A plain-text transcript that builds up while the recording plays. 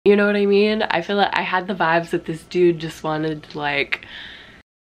You know what I mean? I feel like I had the vibes that this dude just wanted to like,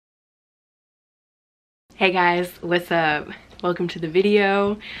 hey guys, what's up? Welcome to the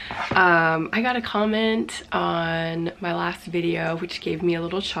video. I got a comment on my last video which gave me a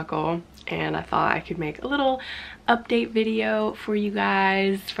little chuckle, and I thought I could make a little update video for you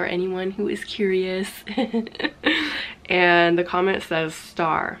guys, for anyone who is curious. And the comment says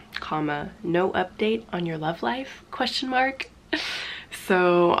star, comma, no update on your love life, question mark.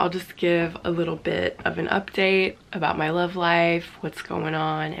 So I'll just give a little bit of an update about my love life, what's going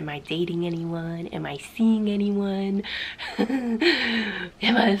on. Am I dating anyone? Am I seeing anyone?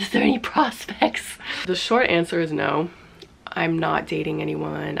 Is there any prospects? The short answer is no. I'm not dating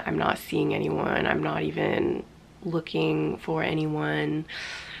anyone. I'm not seeing anyone. I'm not even looking for anyone.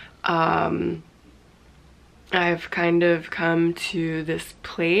 I've kind of come to this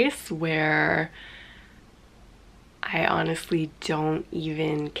place where I honestly don't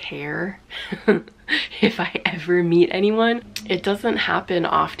even care if I ever meet anyone. It doesn't happen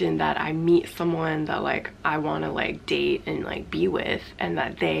often that I meet someone that like I want to like date and like be with, and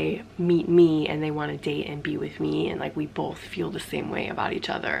that they meet me and they want to date and be with me, and like we both feel the same way about each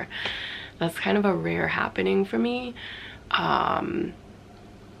other. That's kind of a rare happening for me. And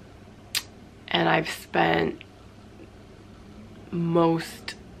I've spent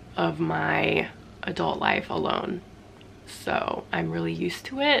most of my adult life alone, so I'm really used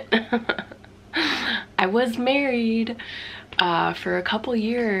to it. I was married for a couple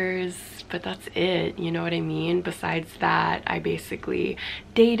years, but that's it, you know what I mean? Besides that, I basically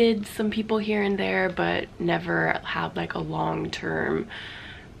dated some people here and there, but never had like a long-term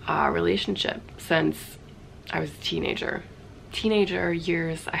relationship since I was a teenager. Teenager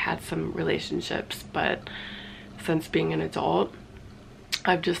years I had some relationships, but since being an adult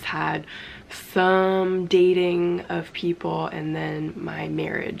I've just had some dating of people, and then my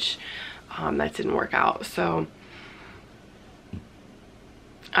marriage that didn't work out. So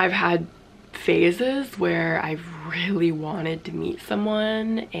I've had phases where I've really wanted to meet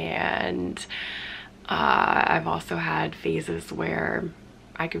someone, and I've also had phases where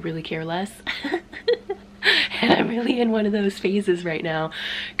I could really care less. And I'm really in one of those phases right now,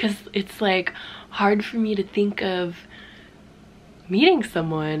 because it's like hard for me to think of meeting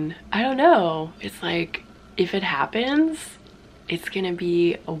someone. I don't know, it's like if it happens it's gonna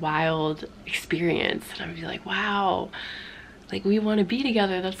be a wild experience, and I'm gonna be like, wow, like we want to be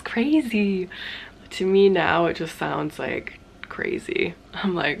together, that's crazy. To me now it just sounds like crazy.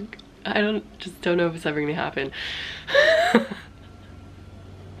 I'm like, I just don't know if it's ever gonna happen.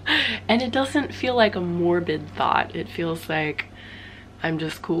 And it doesn't feel like a morbid thought, it feels like I'm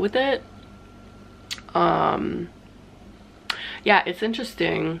just cool with it. Yeah, it's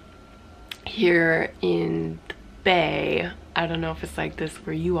interesting here in the Bay. I don't know if it's like this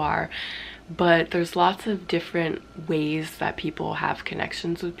where you are, but there's lots of different ways that people have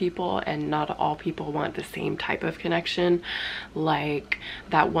connections with people, and not all people want the same type of connection. Like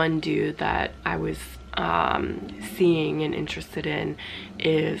that one dude that I was seeing and interested in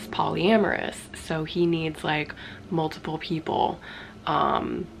is polyamorous, so he needs like multiple people.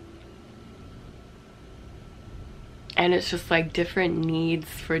 And it's just like different needs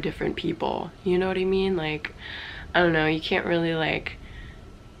for different people, you know what I mean? Like, I don't know, you can't really like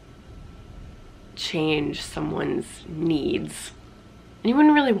change someone's needs, and you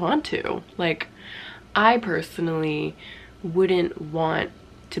wouldn't really want to. Like, I personally wouldn't want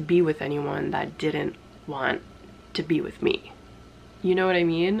to be with anyone that didn't want to be with me, you know what I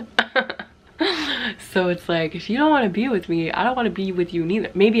mean? So it's like, if you don't want to be with me, I don't want to be with you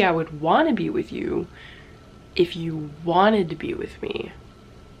neither. Maybe I would want to be with you if you wanted to be with me,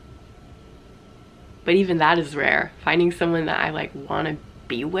 but even that is rare, finding someone that I like want to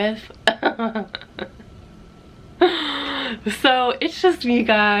be with. So it's just me,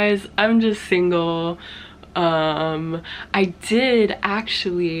 guys. I'm just single. I did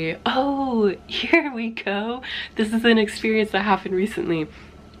actually, oh, here we go, this is an experience that happened recently.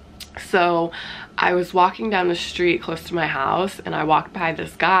 So I was walking down the street close to my house, and I walked by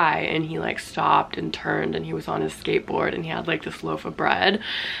this guy, and he like stopped and turned, and he was on his skateboard, and he had like this loaf of bread,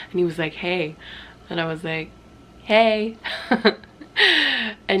 and he was like, hey. And I was like, hey.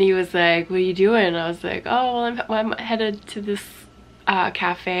 And he was like, what are you doing? And I was like, oh, well, I'm headed to this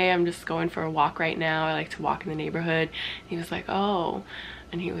cafe. I'm just going for a walk right now. I like to walk in the neighborhood. And he was like, oh.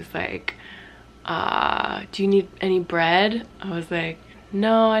 And he was like, do you need any bread? I was like,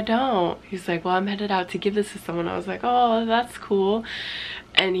 no, I don't. He's like, well, I'm headed out to give this to someone. I was like, oh, that's cool.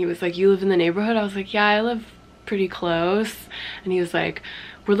 And he was like, you live in the neighborhood? I was like, yeah, I live pretty close. And he was like,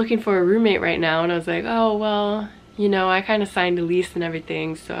 we're looking for a roommate right now. And I was like, oh, well, you know, I kind of signed a lease and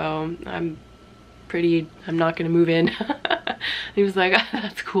everything, so I'm not gonna move in. He was like,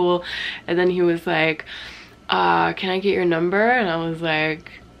 that's cool. And then he was like, can I get your number? And I was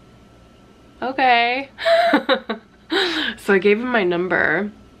like, okay. So I gave him my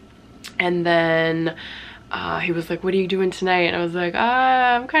number, and then he was like, what are you doing tonight? And I was like,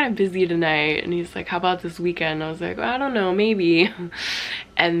 I'm kind of busy tonight. And he's like, how about this weekend? And I was like, I don't know, maybe.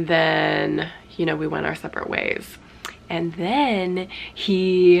 And then, you know, we went our separate ways. And then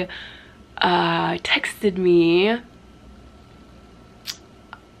he texted me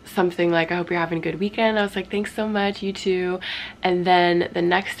something like, I hope you're having a good weekend. I was like, thanks so much, you too. And then the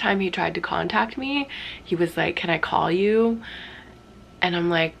next time he tried to contact me, he was like, can I call you? And I'm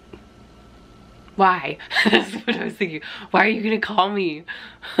like, why? That's what I was thinking. Why are you gonna call me?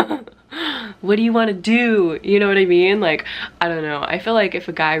 What do you want to do? You know what I mean? Like, I don't know. I feel like if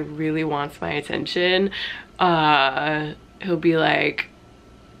a guy really wants my attention, he'll be like,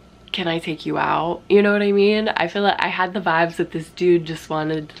 can I take you out? You know what I mean? I feel like I had the vibes that this dude just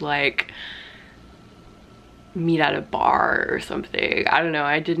wanted to like meet at a bar or something. I don't know.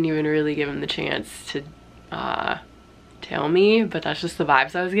 I didn't even really give him the chance to tell me, but that's just the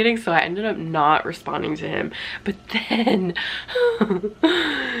vibes I was getting, so I ended up not responding to him. But then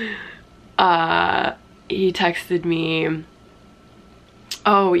he texted me.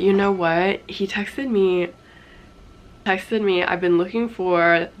 Oh, you know what? He texted me, I've been looking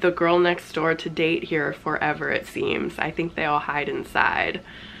for the girl next door to date here forever, it seems. I think they all hide inside.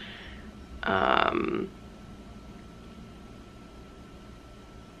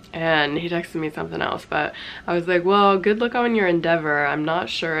 And he texted me something else, but I was like, well, good luck on your endeavor. I'm not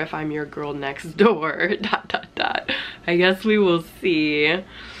sure if I'm your girl next door, ... I guess we will see.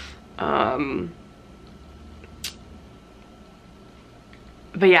 But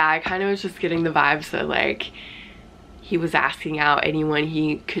yeah, I kind of was just getting the vibes that like he was asking out anyone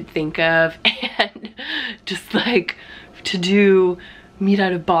he could think of, and just like to do meet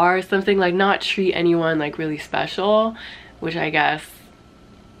at a bar or something, like not treat anyone like really special, which I guess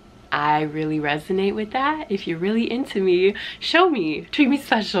I really resonate with that. If you're really into me, show me, treat me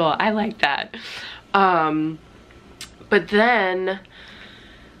special. I like that. But then,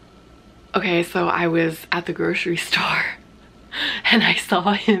 okay, so I was at the grocery store and I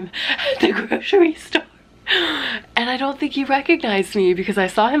saw him at the grocery store. And I don't think he recognized me, because I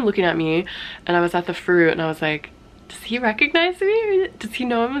saw him looking at me and I was at the fruit and I was like, does he recognize me? Or does he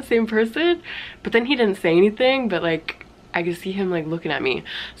know I'm the same person? But then he didn't say anything, but like I could see him like looking at me.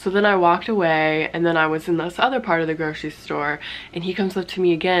 So then I walked away, and then I was in this other part of the grocery store and he comes up to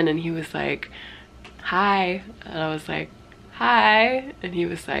me again and he was like, hi. And I was like, hi. And he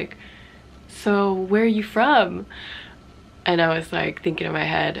was like, so where are you from? And I was like thinking in my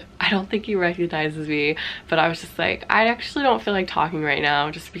head, I don't think he recognizes me. But I was just like, I actually don't feel like talking right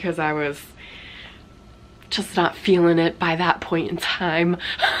now, just because I was just not feeling it by that point in time.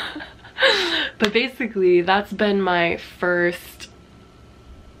 But basically that's been my first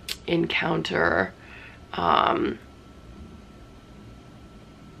encounter.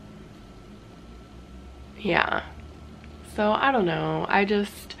 Yeah, so I don't know, I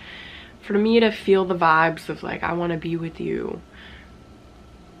just, for me to feel the vibes of like I want to be with you,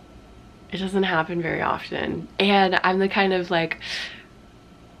 it doesn't happen very often. And I'm the kind of like,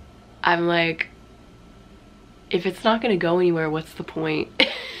 I'm like, if it's not gonna go anywhere, what's the point?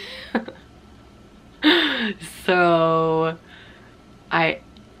 So I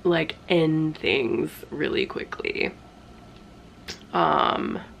like end things really quickly.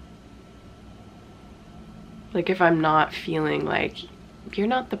 Like if I'm not feeling like you're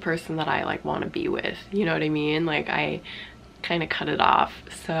not the person that I like want to be with, you know what I mean? Like I kind of cut it off.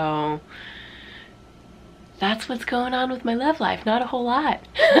 So that's what's going on with my love life. Not a whole lot.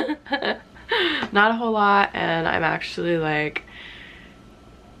 Not a whole lot, and I'm actually like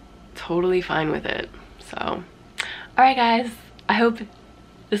totally fine with it. So all right guys, I hope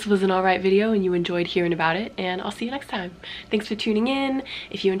this was an alright video and you enjoyed hearing about it, and I'll see you next time. Thanks for tuning in.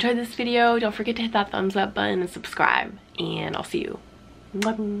 If you enjoyed this video, don't forget to hit that thumbs up button and subscribe, and I'll see you.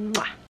 Mwah, mwah.